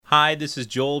Hi, this is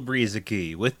Joel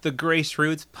Brieseke with the Grace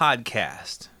Roots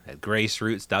podcast at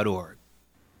graceroots.org.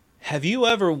 Have you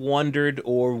ever wondered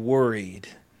or worried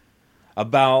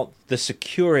about the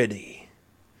security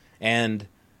and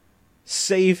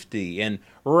safety and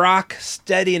rock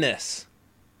steadiness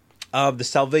of the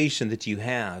salvation that you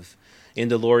have in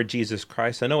the Lord Jesus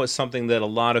Christ? I know it's something that a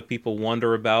lot of people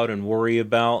wonder about and worry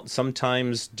about,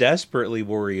 sometimes desperately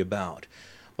worry about.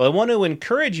 Well, I want to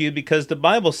encourage you because the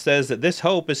Bible says that this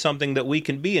hope is something that we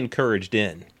can be encouraged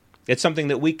in. It's something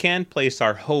that we can place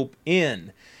our hope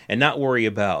in and not worry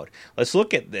about. Let's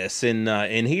look at this in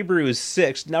Hebrews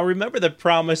 6. Now remember the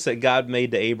promise that God made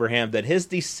to Abraham that his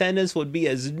descendants would be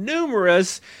as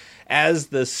numerous as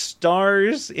the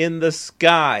stars in the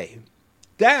sky.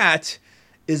 That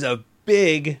is a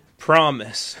big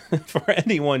promise for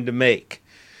anyone to make.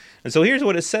 And so here's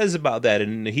what it says about that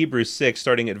in Hebrews 6,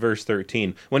 starting at verse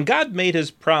 13. When God made his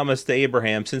promise to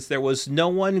Abraham, since there was no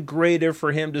one greater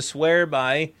for him to swear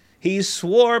by, he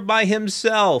swore by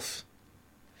himself,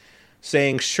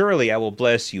 saying, "Surely I will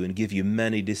bless you and give you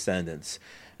many descendants."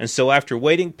 And so after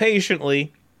waiting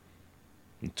patiently,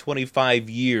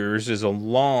 25 years is a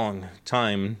long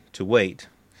time to wait,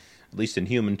 at least in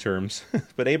human terms.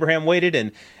 But Abraham waited,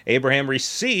 and Abraham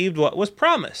received what was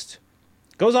promised.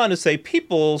 Goes on to say,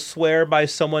 people swear by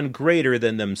someone greater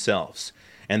than themselves,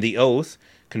 and the oath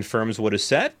confirms what is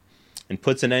said and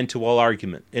puts an end to all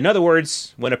argument. In other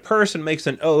words, when a person makes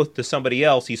an oath to somebody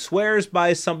else, he swears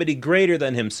by somebody greater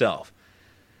than himself.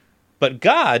 But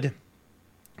God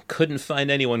couldn't find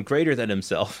anyone greater than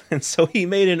himself, and so he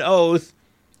made an oath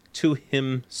to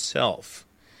himself.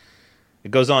 It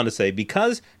goes on to say,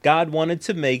 because God wanted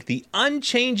to make the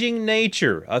unchanging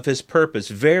nature of his purpose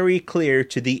very clear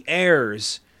to the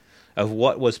heirs of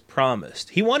what was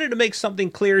promised. He wanted to make something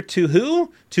clear to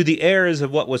who? To the heirs of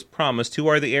what was promised. Who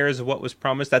are the heirs of what was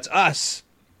promised? That's us.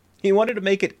 He wanted to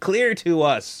make it clear to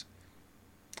us.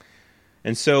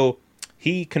 And so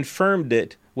he confirmed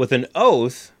it with an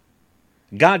oath.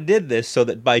 God did this so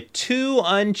that by two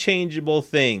unchangeable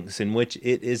things in which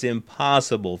it is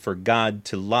impossible for God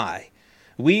to lie,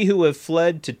 we who have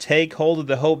fled to take hold of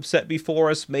the hope set before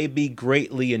us may be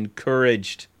greatly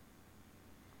encouraged.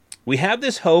 We have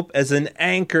this hope as an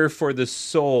anchor for the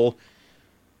soul,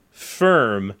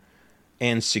 firm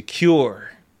and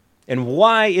secure. And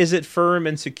why is it firm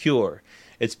and secure?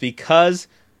 It's because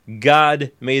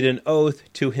God made an oath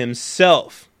to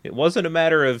himself. It wasn't a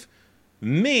matter of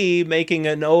me making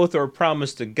an oath or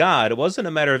promise to God. It wasn't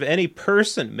a matter of any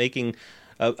person making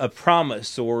a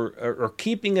promise or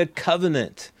keeping a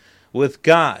covenant with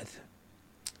God,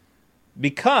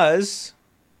 because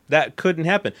that couldn't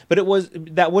happen. But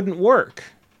that wouldn't work.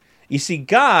 You see,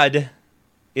 God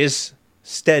is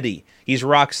steady. He's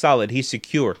rock solid. He's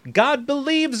secure. God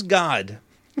believes God.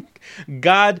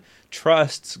 God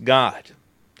trusts God.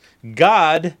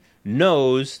 God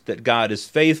knows that God is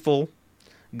faithful.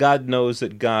 God knows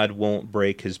that God won't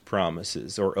break his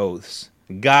promises or oaths.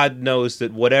 God knows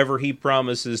that whatever he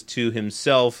promises to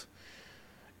himself,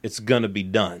 it's going to be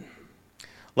done.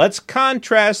 Let's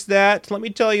contrast that. Let me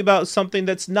tell you about something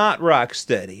that's not rock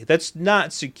steady, that's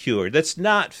not secure, that's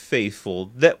not faithful,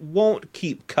 that won't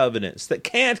keep covenants, that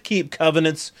can't keep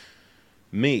covenants.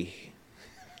 Me.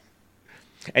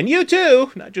 And you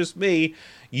too, not just me,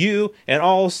 you and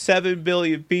all 7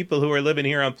 billion people who are living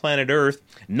here on planet Earth,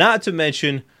 not to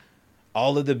mention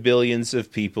all of the billions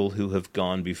of people who have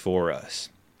gone before us.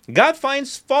 God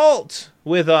finds fault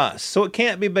with us, so it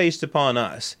can't be based upon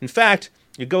us. In fact,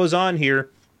 it goes on here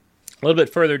a little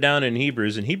bit further down in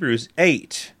Hebrews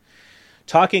 8,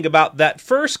 talking about that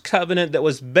first covenant that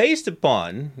was based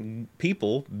upon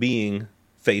people being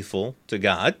faithful to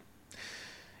God.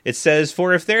 It says,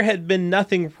 "For if there had been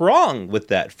nothing wrong with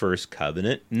that first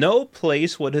covenant, no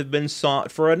place would have been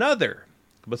sought for another."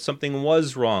 But something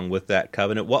was wrong with that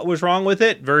covenant. What was wrong with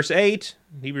it? Verse 8,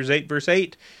 Hebrews 8, verse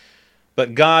 8.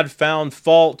 "But God found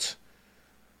fault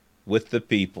with the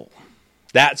people."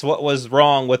 That's what was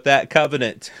wrong with that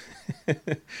covenant.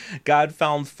 God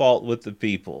found fault with the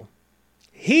people.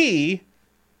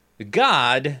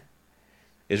 God,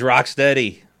 is rock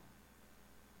steady.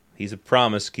 He's a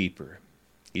promise keeper.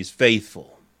 He's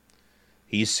faithful.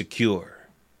 He's secure.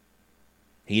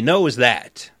 He knows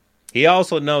that. He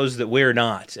also knows that we're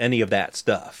not any of that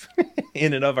stuff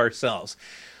in and of ourselves.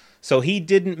 So he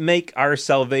didn't make our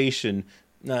salvation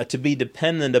to be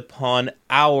dependent upon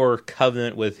our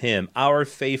covenant with him, our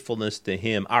faithfulness to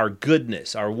him, our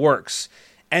goodness, our works,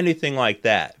 anything like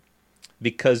that,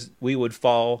 because we would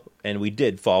fall, and we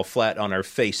did fall flat on our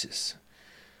faces.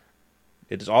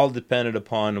 It is all dependent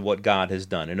upon what God has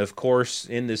done. And of course,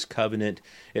 in this covenant,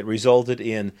 it resulted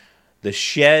in the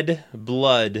shed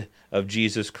blood of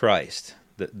Jesus Christ,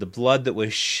 the blood that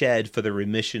was shed for the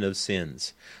remission of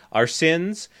sins. Our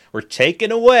sins were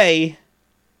taken away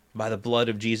by the blood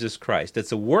of Jesus Christ.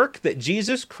 It's a work that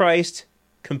Jesus Christ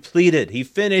completed. He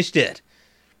finished it.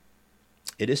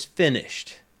 It is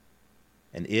finished,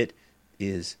 and it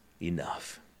is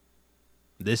enough.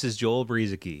 This is Joel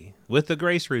Brueseke with the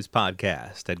Grace Roots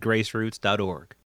Podcast at graceroots.org.